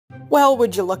Well,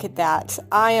 would you look at that?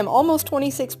 I am almost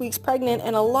 26 weeks pregnant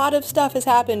and a lot of stuff has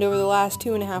happened over the last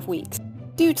 2.5 weeks.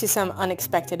 Due to some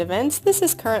unexpected events, this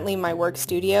is currently my work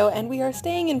studio and we are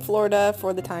staying in Florida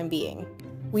for the time being.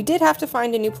 We did have to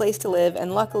find a new place to live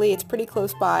and luckily it's pretty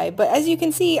close by, but as you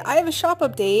can see, I have a shop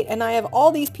update and I have all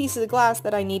these pieces of glass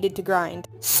that I needed to grind.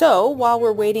 So, while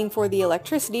we're waiting for the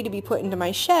electricity to be put into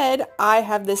my shed, I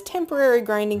have this temporary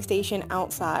grinding station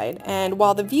outside, and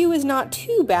while the view is not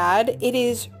too bad, it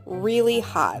is really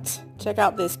hot. Check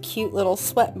out this cute little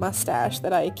sweat mustache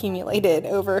that I accumulated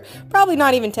over probably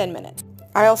not even 10 minutes.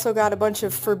 I also got a bunch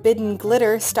of forbidden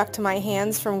glitter stuck to my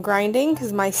hands from grinding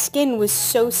because my skin was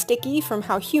so sticky from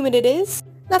how humid it is.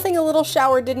 Nothing a little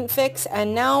shower didn't fix,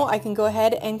 and now I can go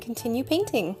ahead and continue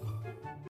painting.